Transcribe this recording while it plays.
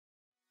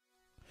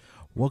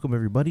Welcome,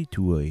 everybody,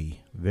 to a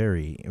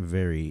very,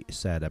 very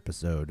sad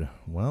episode.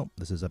 Well,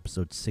 this is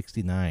episode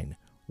 69.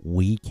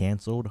 We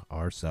canceled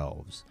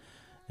ourselves.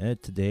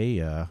 And today,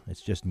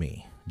 it's just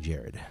me,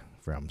 Jared,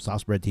 from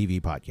Saucebread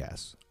TV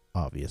Podcast,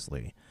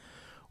 obviously.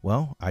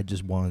 Well, I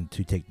just wanted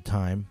to take the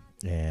time,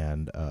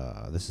 and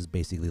this is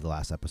basically the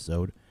last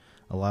episode.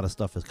 A lot of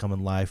stuff has come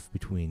in life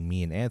between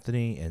me and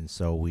Anthony, and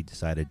so we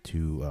decided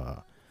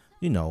to,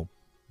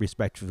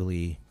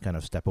 respectfully kind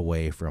of step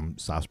away from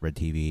Saucebread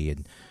TV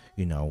and,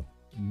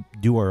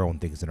 do our own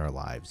things in our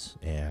lives.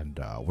 And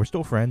we're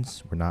still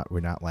friends. We're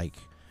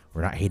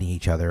not hating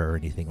each other or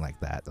anything like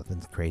that.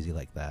 Nothing's crazy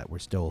like that. We're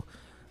still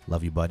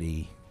love you,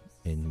 buddy,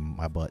 in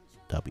my butt,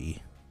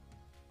 Dubby.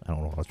 I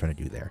don't know what I was trying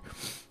to do there.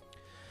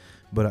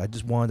 But I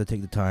just wanted to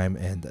take the time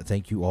and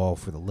thank you all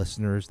for the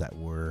listeners that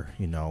were,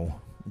 who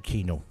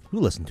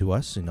listened to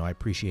us. I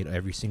appreciate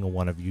every single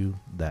one of you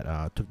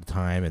that took the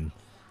time and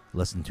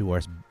listened to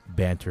us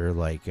banter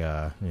like,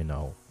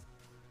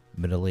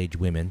 middle-aged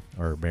women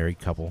or a married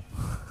couple.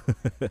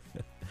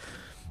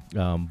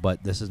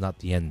 But this is not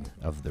the end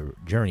of the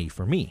journey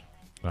for me.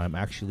 I'm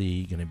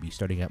actually going to be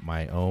starting up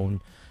my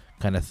own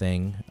kind of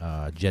thing,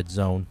 Jed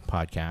Zone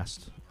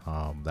podcast.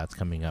 That's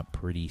coming up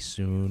pretty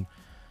soon.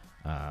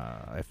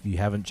 If you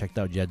haven't checked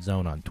out Jed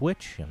Zone on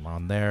Twitch, I'm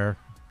on there.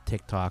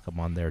 TikTok, I'm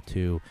on there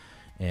too.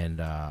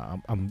 And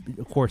I'm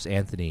of course,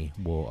 Anthony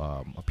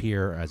will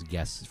appear as a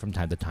guest from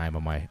time to time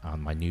on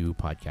my new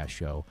podcast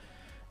show.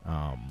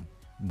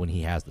 When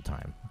he has the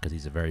time, because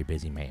he's a very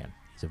busy man.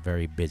 He's a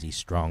very busy,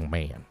 strong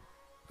man.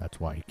 That's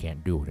why he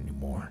can't do it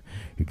anymore.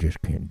 He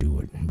just can't do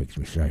it. It makes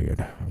me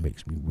sad. It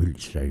makes me really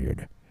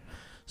sad.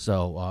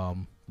 So,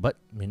 but,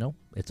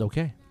 it's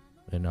okay.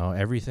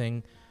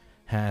 Everything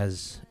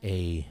has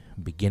a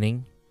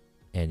beginning,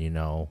 and,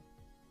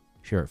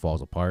 sure, it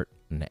falls apart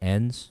and it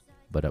ends,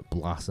 but it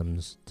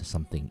blossoms to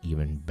something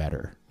even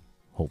better.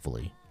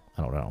 Hopefully.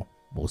 I don't know.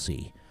 We'll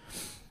see.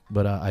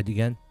 But,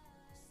 again,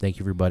 thank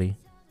you, everybody.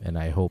 And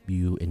I hope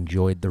you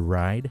enjoyed the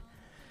ride.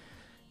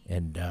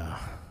 And,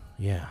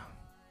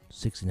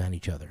 69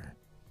 each other.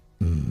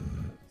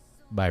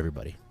 Bye,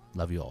 everybody.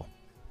 Love you all.